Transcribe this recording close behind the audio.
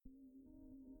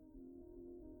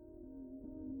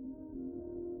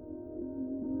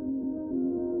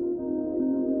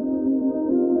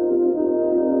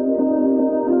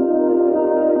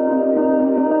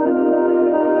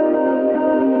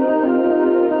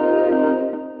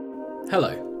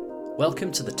Hello,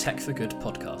 welcome to the Tech for Good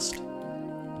podcast.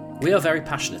 We are very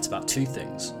passionate about two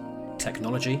things,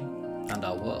 technology and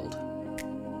our world.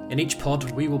 In each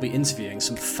pod, we will be interviewing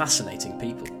some fascinating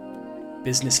people,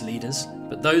 business leaders,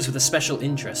 but those with a special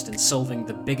interest in solving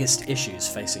the biggest issues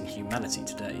facing humanity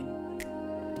today.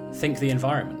 Think the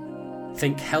environment,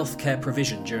 think healthcare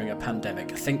provision during a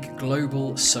pandemic, think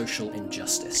global social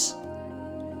injustice.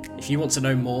 If you want to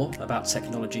know more about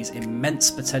technology's immense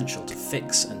potential to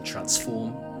fix and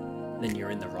transform, then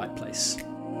you're in the right place.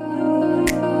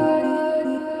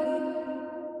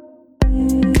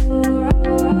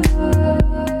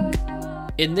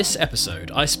 In this episode,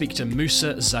 I speak to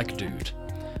Moussa Zagdoud.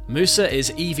 Moussa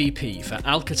is EVP for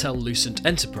Alcatel-Lucent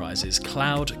Enterprises'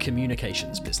 cloud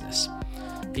communications business.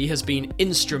 He has been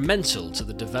instrumental to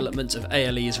the development of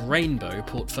ALE's Rainbow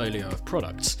portfolio of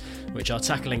products, which are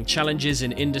tackling challenges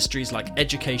in industries like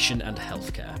education and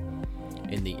healthcare.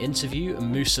 In the interview,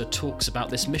 Moussa talks about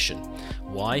this mission,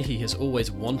 why he has always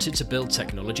wanted to build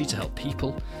technology to help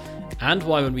people, and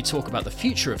why when we talk about the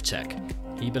future of tech,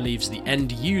 he believes the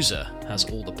end user has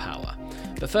all the power.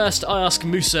 But first, I ask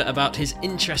Moussa about his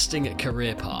interesting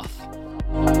career path.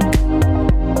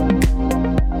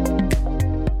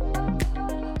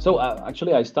 So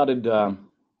actually, I started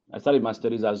my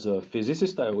studies as a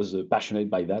physicist. I was passionate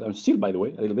by that. I'm still, by the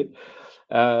way, a little bit.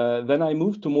 Then I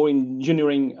moved to more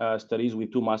engineering studies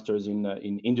with 2 masters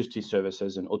in industry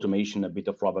services and automation, a bit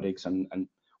of robotics, and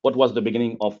what was the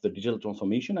beginning of the digital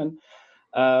transformation.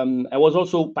 And I was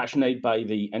also passionate by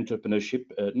the entrepreneurship,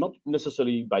 not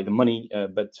necessarily by the money,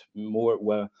 but more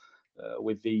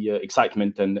with the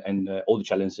excitement and all the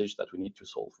challenges that we need to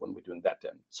solve when we're doing that.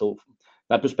 So from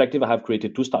that perspective, I have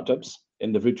created 2 startups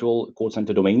in the virtual call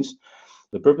center domains.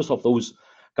 The purpose of those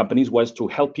companies was to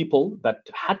help people that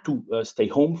had to stay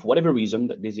home for whatever reason,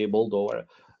 that disabled or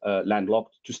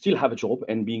landlocked, to still have a job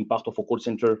and being part of a call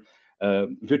center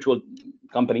virtual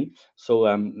company. So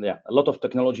a lot of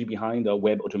technology behind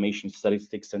web automation,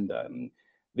 statistics, and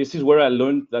this is where I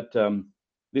learned that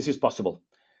this is possible.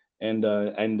 And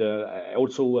I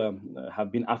also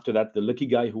have been after that the lucky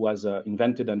guy who has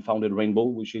invented and founded Rainbow,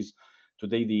 which is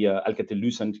today the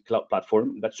Alcatel-Lucent cloud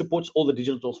platform that supports all the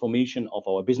digital transformation of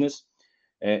our business.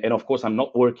 And of course, I'm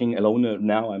not working alone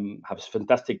now. I have a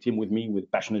fantastic team with me,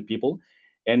 with passionate people.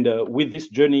 And with this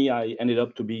journey, I ended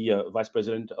up to be vice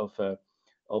president of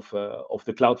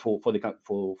the cloud for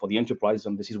the enterprise,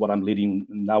 and this is what I'm leading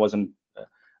now as a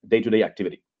day-to-day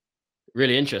activity.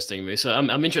 Really interesting, Moussa.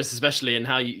 I'm interested especially in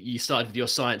how you started with your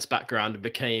science background and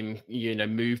became,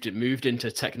 moved into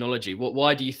technology.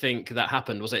 Why do you think that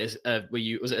happened? Was it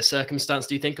was it a circumstance,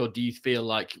 do you think, or do you feel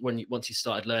like once you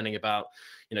started learning about,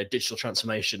 digital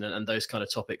transformation and those kind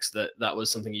of topics that was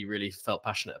something you really felt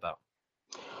passionate about?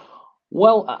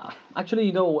 Well,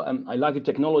 actually, I like the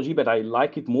technology, but I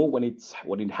like it more when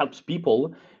it helps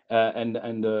people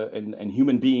and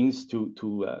human beings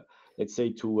to let's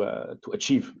say to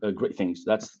achieve great things.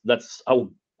 That's our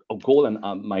goal, and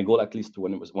my goal, at least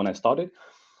when I started.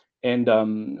 And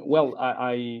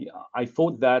I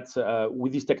thought that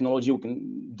with this technology we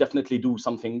can definitely do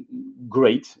something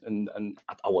great and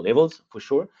at our levels for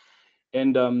sure.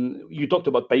 And you talked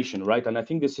about patient, right? And I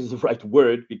think this is the right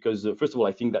word because first of all,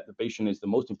 I think that the patient is the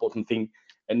most important thing,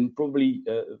 and probably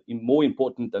more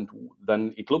important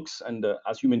than it looks. And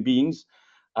as human beings,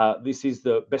 this is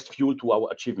the best fuel to our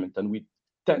achievement, and we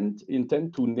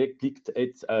intend to neglect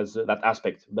it as that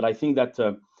aspect. But I think that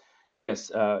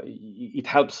yes, it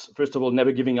helps. First of all,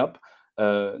 never giving up,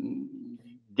 uh,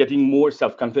 getting more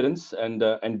self-confidence,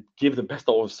 and give the best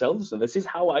of ourselves. And this is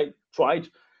how I tried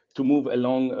to move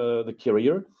along the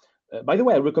career. By the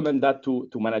way, I recommend that to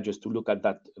managers to look at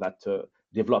that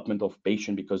development of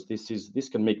patient, because this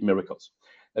can make miracles.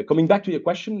 Coming back to your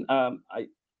question,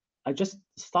 I just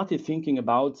started thinking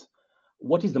about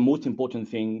what is the most important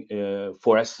thing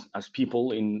for us as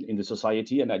people in the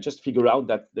society, and I just figure out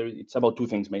that it's about 2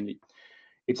 things mainly.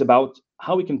 It's about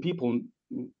how we can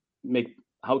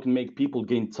make people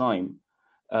gain time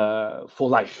for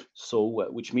life.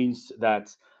 So, which means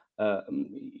that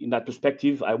in that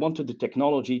perspective, I wanted the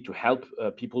technology to help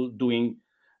people doing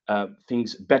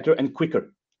things better and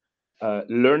quicker,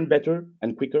 learn better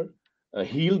and quicker,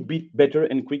 heal better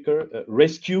and quicker,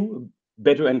 rescue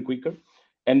better and quicker,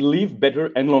 and live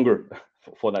better and longer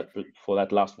for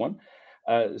that last one.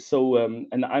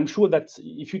 And I'm sure that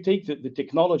if you take the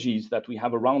technologies that we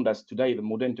have around us today, the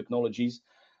modern technologies,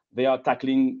 they are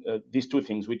tackling these 2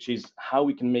 things, which is how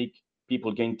we can make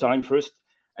people gain time first,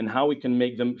 and how we can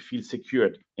make them feel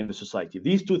secured in the society.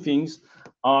 These 2 things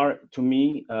are, to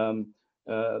me,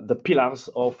 the pillars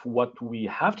of what we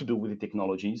have to do with the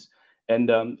technologies. And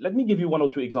let me give you one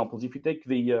or two examples. If you take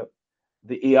the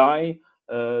AI,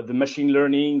 the machine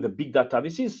learning, the big data,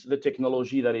 this is the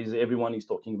technology that is everyone is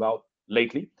talking about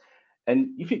lately. And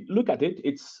if you look at it,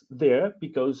 it's there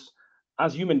because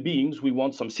as human beings, we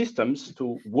want some systems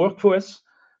to work for us,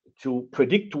 to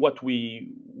predict what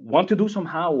we want to do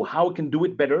somehow, how we can do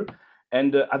it better.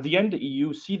 And at the end,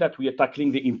 you see that we are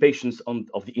tackling the impatience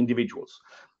of the individuals.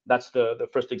 That's the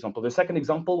first example. The second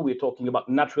example, we're talking about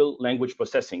natural language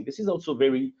processing. This is also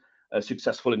very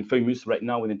successful and famous right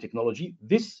now within technology.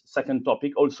 This second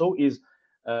topic also is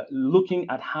looking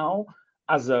at how,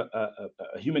 as a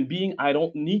human being, I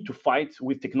don't need to fight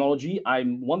with technology. I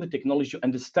want the technology to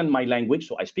understand my language,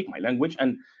 so I speak my language,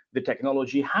 and the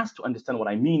technology has to understand what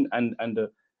I mean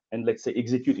and let's say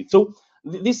execute it. So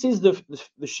this is the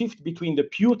shift between the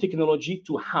pure technology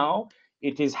to how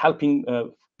it is helping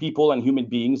people and human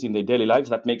beings in their daily lives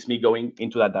that makes me going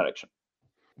into that direction.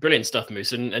 Brilliant stuff,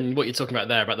 Moose. And what you're talking about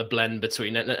there about the blend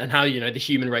between and how, the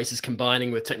human race is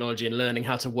combining with technology and learning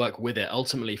how to work with it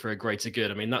ultimately for a greater good.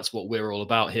 I mean, that's what we're all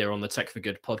about here on the Tech for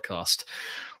Good podcast.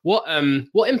 What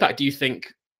impact do you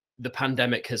think the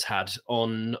pandemic has had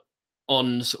on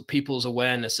sort of people's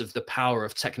awareness of the power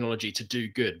of technology to do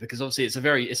good? Because obviously it's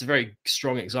a very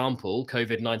strong example,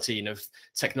 COVID-19, of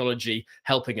technology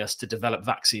helping us to develop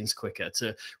vaccines quicker,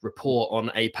 to report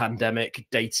on a pandemic,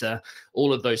 data,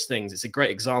 all of those things. It's a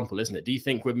great example, isn't it? Do you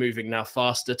think we're moving now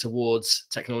faster towards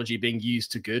technology being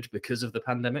used to good because of the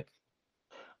pandemic?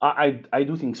 I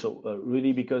do think so,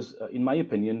 really, because in my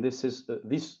opinion,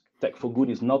 this tech for good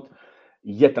is not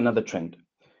yet another trend.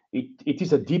 It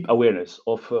is a deep awareness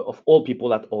of all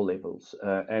people at all levels,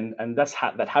 and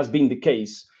that has been the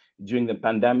case during the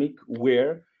pandemic,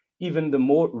 where even the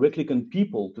more recalcitrant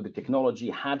people to the technology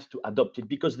had to adopt it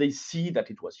because they see that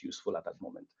it was useful at that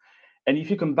moment. And if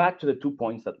you come back to the 2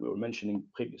 points that we were mentioning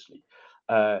previously,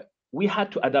 we had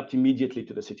to adapt immediately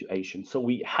to the situation, so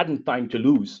we hadn't time to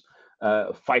lose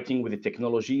fighting with the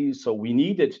technology. So we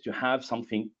needed to have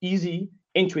something easy,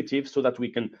 intuitive, so that we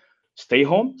can stay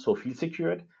home, so feel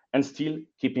secured, and still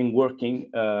keeping working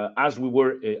as we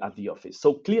were at the office.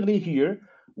 So clearly here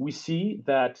we see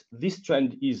that this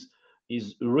trend is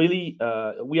really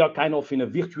we are kind of in a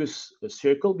virtuous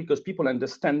circle, because people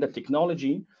understand that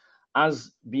technology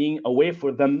as being a way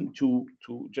for them to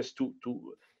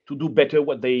do better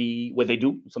what they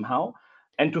do somehow,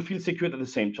 and to feel secure at the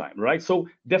same time, right? So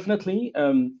definitely,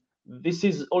 this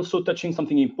is also touching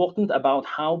something important about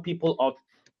how people are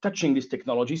touching this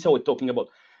technology. So we're talking about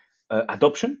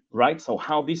adoption, right? So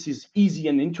how this is easy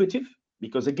and intuitive,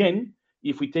 because again,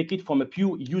 if we take it from a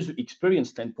pure user experience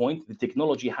standpoint, the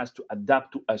technology has to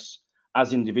adapt to us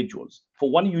as individuals.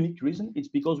 For one unique reason, it's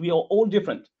because we are all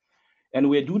different and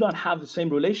we do not have the same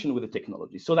relation with the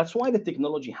technology. So that's why the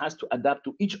technology has to adapt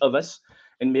to each of us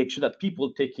and make sure that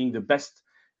people taking the best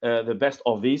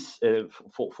of this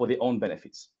for their own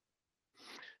benefits.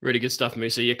 Really good stuff,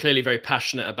 Musa. You're clearly very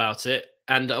passionate about it.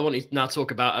 And I want you to now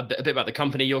talk about a bit about the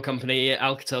company, your company,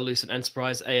 Alcatel-Lucent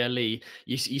Enterprise, ALE.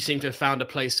 You seem to have found a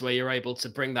place where you're able to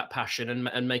bring that passion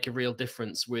and make a real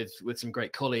difference with some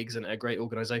great colleagues and a great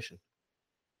organization.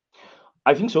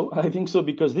 I think so. I think so,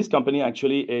 because this company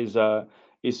actually is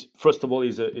first of all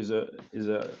is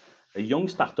a young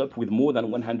startup with more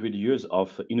than 100 years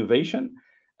of innovation.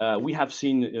 We have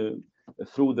seen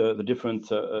through the different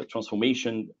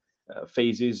transformation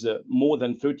phases more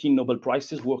than 13 Nobel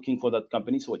Prizes working for that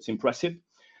company, so it's impressive.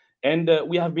 And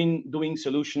we have been doing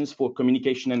solutions for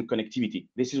communication and connectivity.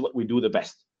 This is what we do the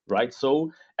best, right?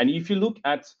 So, and if you look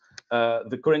at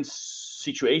the current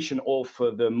situation of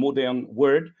the modern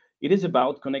world, it is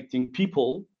about connecting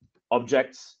people,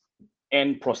 objects,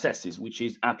 and processes, which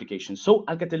is applications. So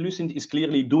Alcatel-Lucent is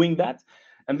clearly doing that.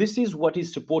 And this is what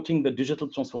is supporting the digital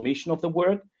transformation of the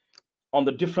world on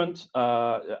the different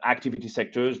activity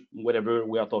sectors, whatever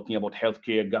we are talking about: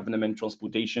 healthcare, government,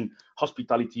 transportation,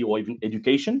 hospitality, or even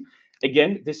education.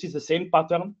 Again, this is the same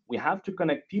pattern. We have to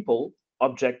connect people,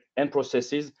 object, and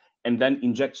processes, and then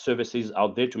inject services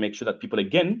out there to make sure that people,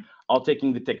 again, are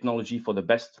taking the technology for the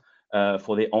best,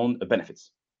 for their own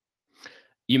benefits.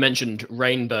 You mentioned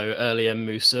Rainbow earlier,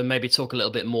 Musa. Maybe talk a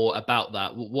little bit more about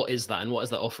that. What is that, and what is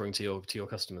that offering to your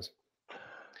customers?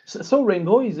 So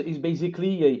Rainbow is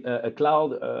basically a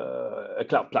cloud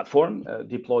platform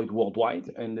deployed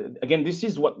worldwide. And again, this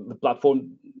is what the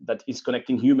platform that is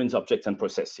connecting humans, objects, and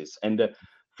processes. And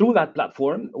through that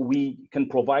platform, we can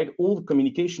provide all the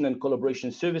communication and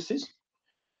collaboration services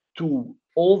to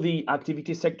all the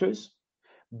activity sectors,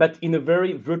 but in a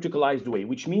very verticalized way,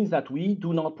 which means that we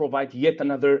do not provide yet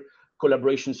another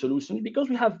collaboration solution, because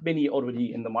we have many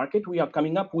already in the market. We are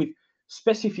coming up with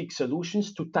specific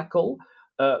solutions to tackle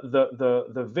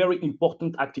the very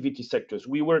important activity sectors.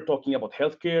 We were talking about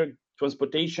healthcare,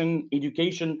 transportation,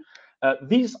 education.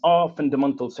 These are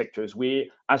fundamental sectors where,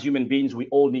 as human beings, we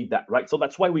all need that, right? So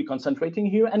that's why we're concentrating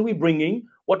here, and we're bringing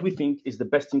what we think is the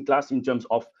best in class in terms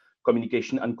of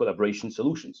communication and collaboration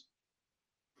solutions.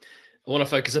 I want to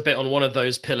focus a bit on one of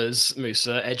those pillars,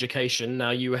 Moussa, education. Now,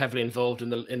 you were heavily involved in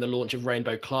the launch of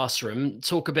Rainbow Classroom.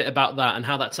 Talk a bit about that and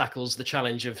how that tackles the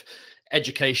challenge of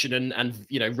education and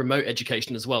remote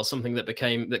education as well, something that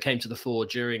came to the fore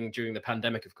during the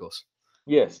pandemic, of course.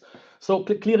 Yes. So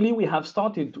clearly, we have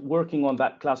started working on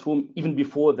that classroom even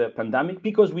before the pandemic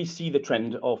because we see the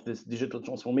trend of this digital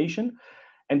transformation.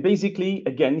 And basically,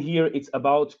 again, here it's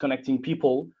about connecting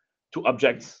people to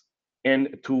objects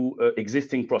and to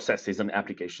existing processes and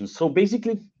applications. So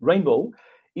basically, Rainbow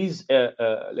is,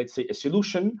 let's say, a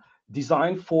solution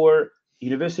designed for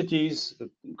universities,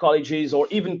 colleges, or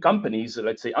even companies,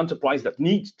 let's say, enterprise that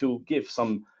need to give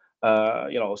some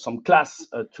some class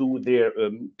to their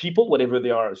people, whatever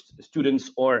they are,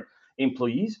 students or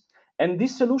employees. And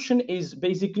this solution is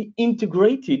basically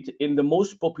integrated in the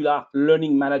most popular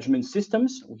learning management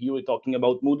systems. Here we're talking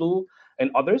about Moodle and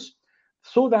others,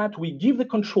 so that we give the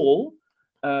control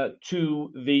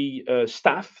to the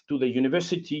staff, to the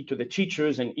university, to the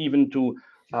teachers, and even to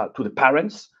the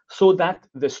parents, so that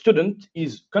the student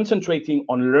is concentrating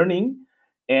on learning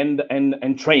and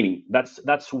training.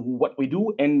 That's what we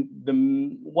do. And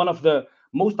one of the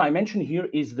most dimension here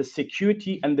is the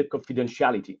security and the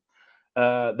confidentiality.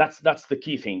 That's the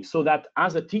key thing. So that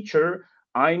as a teacher,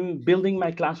 I'm building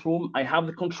my classroom. I have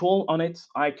the control on it.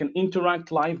 I can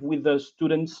interact live with the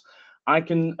students. I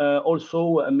can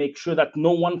also make sure that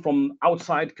no one from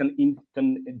outside can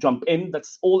jump in.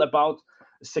 That's all about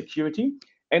security.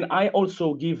 And I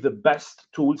also give the best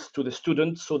tools to the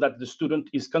student so that the student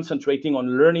is concentrating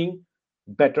on learning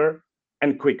better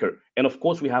and quicker. And of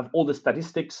course, we have all the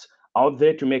statistics out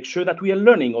there to make sure that we are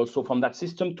learning also from that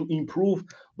system to improve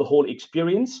the whole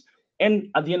experience. And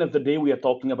at the end of the day, we are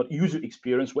talking about user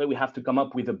experience, where we have to come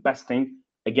up with the best thing,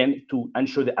 again, to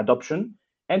ensure the adoption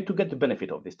and to get the benefit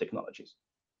of these technologies.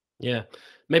 Yeah,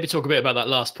 maybe talk a bit about that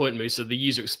last point, Moussa, the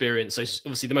user experience. So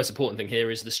obviously, the most important thing here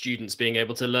is the students being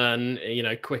able to learn,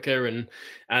 quicker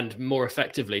and more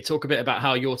effectively. Talk a bit about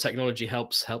how your technology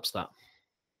helps that.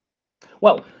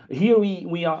 Well, here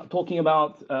we are talking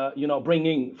about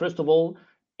bringing, first of all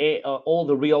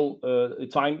the real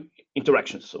time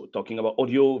interactions. So talking about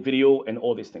audio, video, and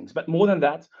all these things. But more than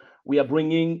that, we are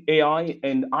bringing AI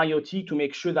and IoT to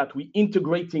make sure that we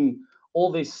integrating all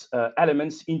these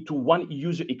elements into one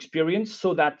user experience,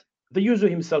 so that the user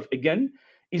himself, again,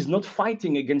 is not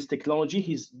fighting against technology.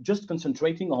 He's just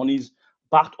concentrating on his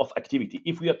part of activity.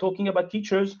 If we are talking about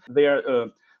teachers, their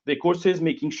courses,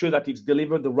 making sure that it's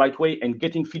delivered the right way and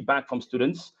getting feedback from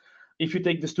students. If you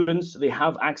take the students, they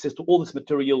have access to all this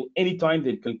material anytime.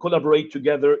 They can collaborate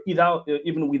together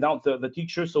even without the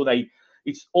teacher, so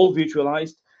it's all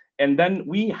virtualized. And then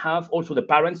we have also the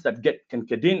parents that can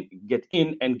get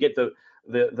in and get the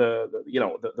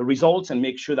results and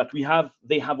make sure that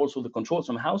they have also the control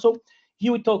somehow. So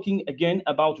here we're talking again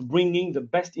about bringing the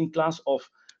best in class of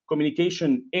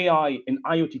communication, AI, and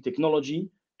IoT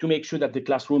technology to make sure that the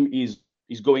classroom is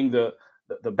going the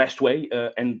best way,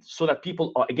 and so that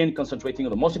people are again concentrating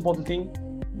on the most important thing,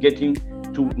 getting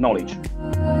to knowledge.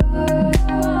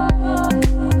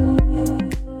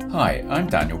 Hi, I'm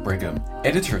Daniel Brigham,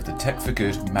 editor of the Tech for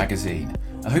Good magazine.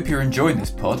 I hope you're enjoying this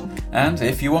pod, and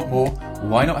if you want more,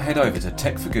 why not head over to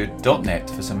techforgood.net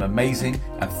for some amazing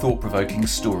and thought-provoking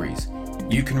stories.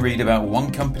 You can read about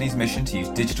one company's mission to use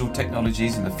digital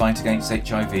technologies in the fight against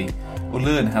HIV, or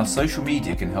learn how social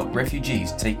media can help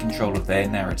refugees take control of their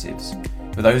narratives.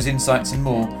 For those insights and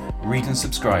more, read and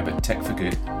subscribe at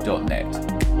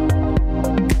techforgood.net.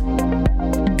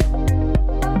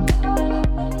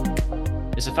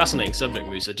 It's a fascinating subject,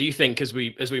 Moussa. Do you think as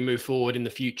we move forward in the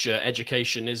future,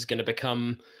 education is going to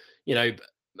become,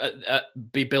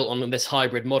 be built on this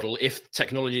hybrid model if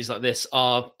technologies like this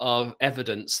are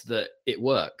evidence that it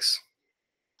works?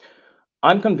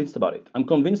 I'm convinced about it. I'm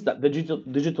convinced that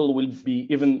digital will be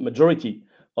even majority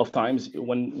of times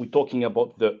when we're talking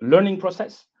about the learning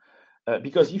process,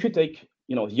 because if you take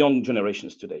young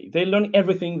generations today, they learn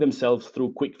everything themselves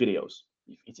through quick videos.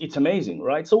 It's amazing,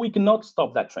 right? So we cannot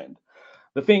stop that trend.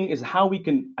 The thing is how we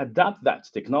can adapt that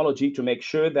technology to make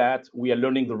sure that we are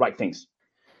learning the right things,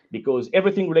 because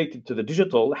everything related to the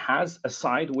digital has a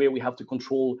side where we have to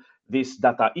control this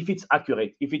data, if it's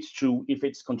accurate, if it's true, if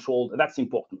it's controlled. That's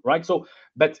important, right? So,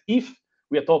 but if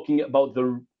we are talking about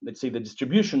let's say the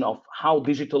distribution of how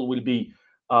digital will be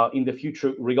in the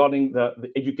future regarding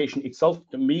the education itself.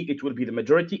 To me, it will be the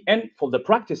majority. And for the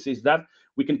practices that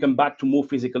we can come back to more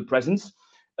physical presence,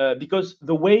 because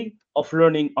the way of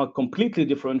learning are completely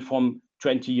different from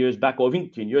 20 years back or even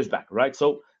 10 years back, right?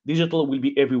 So digital will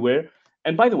be everywhere.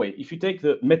 And by the way, if you take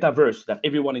the metaverse that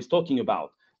everyone is talking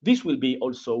about, this will be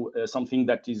also something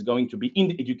that is going to be in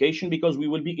the education, because we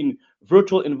will be in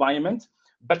virtual environment,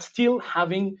 but still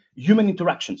having human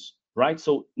interactions, right?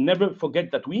 So never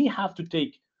forget that we have to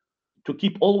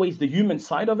keep always the human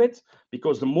side of it,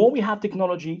 because the more we have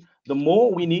technology, the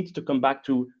more we need to come back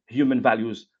to human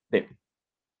values there.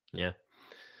 Yeah.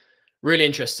 Really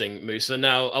interesting, Moussa.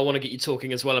 Now, I want to get you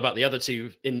talking as well about the other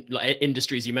two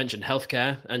industries you mentioned,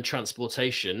 healthcare and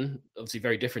transportation. Obviously,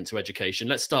 very different to education.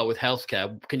 Let's start with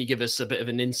healthcare. Can you give us a bit of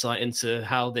an insight into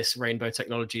how this rainbow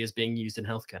technology is being used in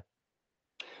healthcare?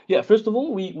 Yeah, first of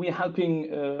all, we are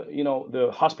helping the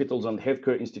hospitals and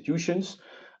healthcare institutions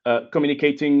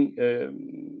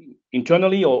communicating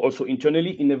internally or also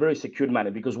internally in a very secure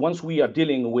manner. Because once we are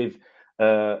dealing with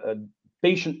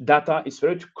patient data, it's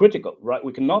very critical, right?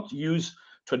 We cannot use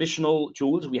traditional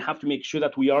tools. We have to make sure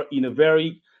that we are in a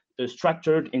very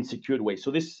structured and secured way. So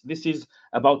this is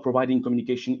about providing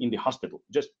communication in the hospital,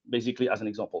 just basically as an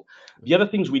example. The other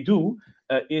things we do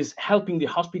is helping the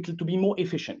hospital to be more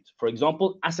efficient. For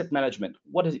example, asset management.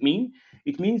 What does it mean?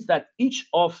 It means that each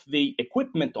of the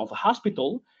equipment of a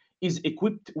hospital is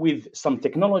equipped with some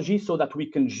technology so that we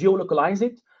can geolocalize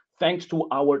it. Thanks to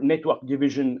our network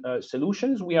division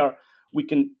solutions, we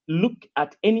can look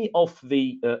at any of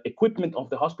the equipment of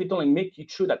the hospital and make it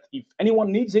sure that if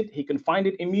anyone needs it, he can find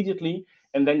it immediately,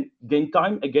 and then gain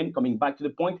time, again, coming back to the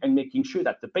point and making sure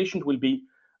that the patient will be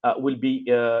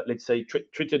let's say,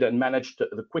 treated and managed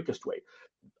the quickest way.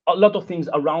 A lot of things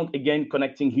around, again,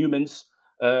 connecting humans,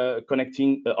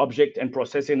 connecting object and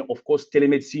processing. Of course,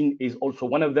 telemedicine is also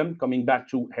one of them, coming back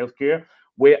to healthcare,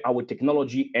 where our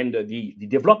technology and the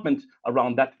development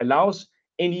around that allows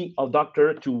any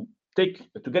doctor to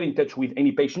get in touch with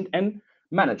any patient and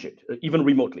manage it, even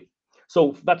remotely.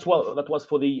 So that was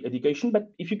for the education.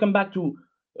 But if you come back to,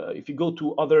 if you go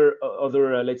to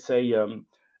other let's say,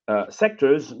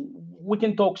 sectors, we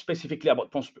can talk specifically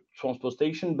about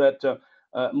transportation, but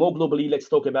more globally, let's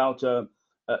talk about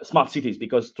smart cities,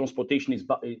 because transportation is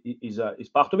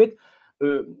part of it.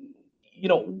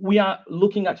 We are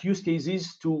looking at use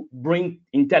cases to bring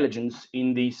intelligence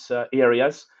in these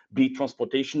areas, be it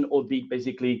transportation or be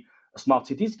basically smart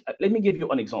cities. Let me give you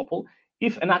an example.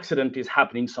 If an accident is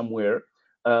happening somewhere,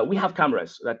 we have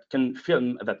cameras that can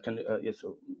film, that can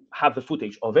have the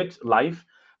footage of it live.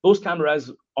 Those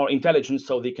cameras are intelligent,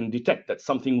 so they can detect that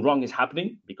something wrong is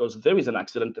happening because there is an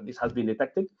accident and this has been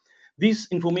detected. This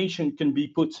information can be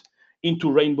put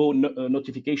into Rainbow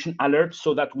notification alert,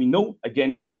 so that we know,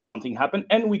 again, something happened,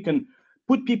 and we can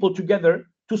put people together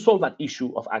to solve that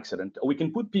issue of accident. We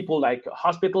can put people like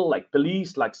hospital, like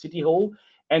police, like city hall,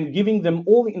 and giving them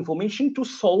all the information to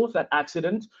solve that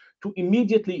accident, to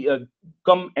immediately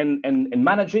come and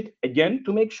manage it, again,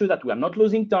 to make sure that we are not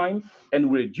losing time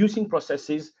and reducing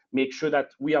processes, make sure that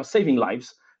we are saving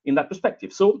lives in that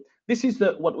perspective. So this is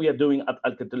what we are doing at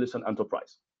Alcatel-Lucent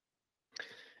Enterprise.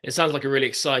 It sounds like a really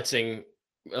exciting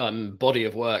body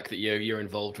of work that you're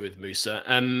involved with, Moussa.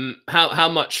 How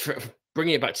much,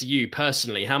 bringing it back to you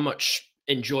personally, how much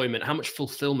enjoyment, how much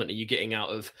fulfillment are you getting out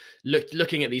of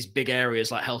looking at these big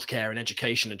areas like healthcare and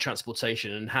education and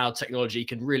transportation, and how technology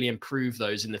can really improve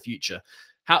those in the future?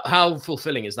 How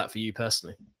fulfilling is that for you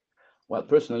personally? Well,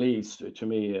 personally, it's, to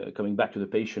me, coming back to the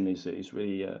patient is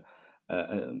really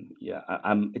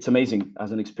it's amazing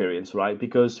as an experience, right?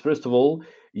 Because first of all,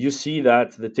 you see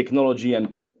that the technology, and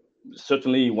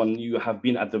certainly when you have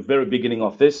been at the very beginning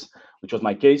of this, which was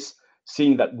my case,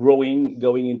 seeing that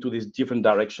going into these different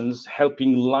directions,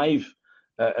 helping live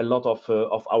a lot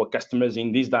of our customers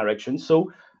in these directions.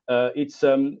 So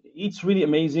it's really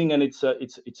amazing, and it's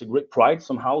a great pride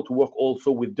somehow to work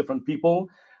also with different people.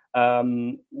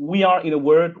 We are in a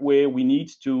world where we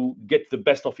need to get the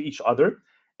best of each other,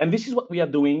 and this is what we are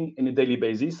doing on a daily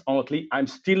basis. Honestly, I'm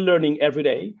still learning every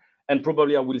day, and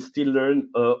probably I will still learn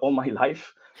all my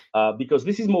life, because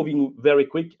this is moving very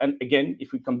quick. And again,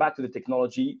 if we come back to the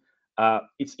technology,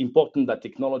 it's important that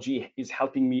technology is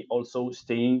helping me also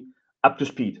staying up to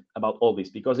speed about all this,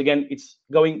 because again, it's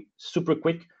going super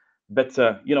quick. But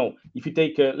if you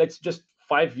take let's just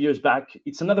 5 years back,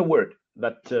 it's another word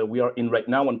that we are in right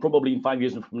now, and probably in 5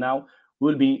 years from now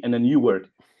we'll be in a new word.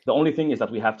 The only thing is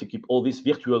that we have to keep all this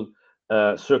virtual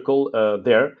circle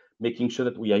there, making sure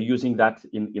that we are using that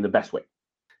in the best way.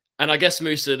 And I guess,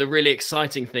 Moussa, the really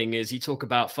exciting thing is you talk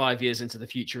about 5 years into the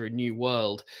future, a new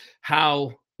world.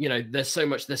 How there's so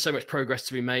much progress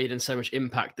to be made and so much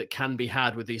impact that can be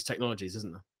had with these technologies,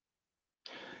 isn't there?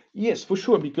 Yes, for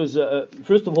sure. Because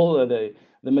first of all, the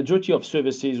majority of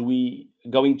services we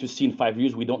going to see in 5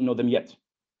 years, we don't know them yet.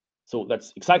 So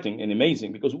that's exciting and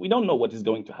amazing because we don't know what is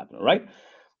going to happen, right?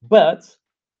 But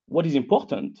what is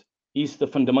important is the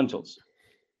fundamentals.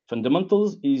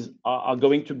 Fundamentals are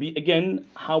going to be, again,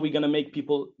 how we're going to make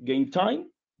people gain time,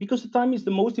 because the time is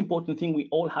the most important thing we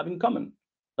all have in common.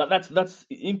 That's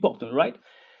important, right?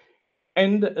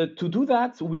 And to do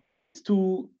that, we need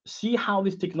to see how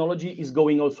this technology is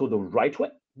going also the right way,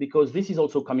 because this is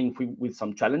also coming with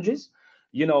some challenges.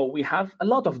 We have a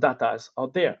lot of data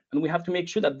out there, and we have to make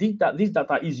sure that this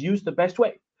data is used the best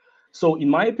way. So in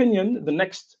my opinion, the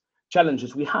next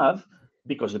challenges we have,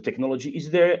 because the technology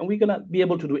is there and we're going to be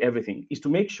able to do everything, is to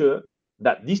make sure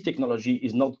that this technology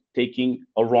is not taking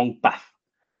a wrong path.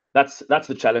 That's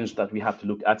the challenge that we have to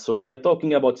look at. So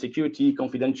talking about security,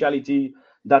 confidentiality,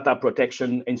 data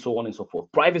protection, and so on and so forth,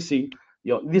 privacy,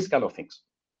 these kind of things.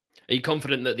 Are you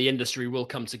confident that the industry will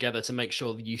come together to make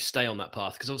sure that you stay on that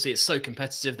path? Because obviously it's so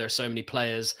competitive. There are so many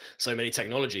players, so many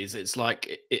technologies. It's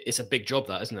like it's a big job,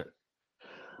 that, isn't it?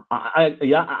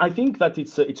 I think that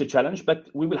it's a challenge, but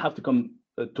we will have to come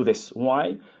to this.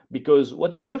 Why? Because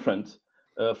what's different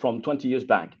from 20 years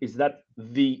back is that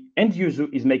the end user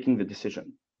is making the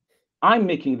decision. I'm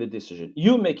making the decision.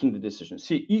 You're making the decision.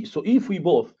 So if we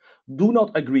both do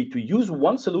not agree to use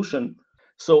one solution,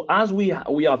 so as we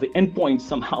are the endpoint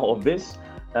somehow of this,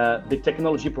 the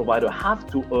technology provider have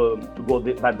to go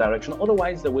that direction.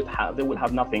 Otherwise, they will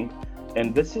have nothing.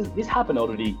 And this happened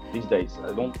already these days.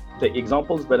 I don't take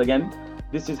examples, but again,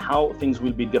 this is how things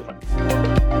will be different.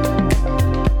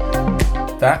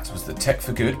 That was the Tech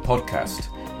for Good podcast.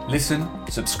 Listen,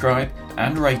 subscribe,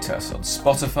 and rate us on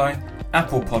Spotify,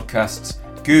 Apple Podcasts,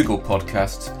 Google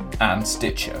Podcasts, and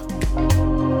Stitcher.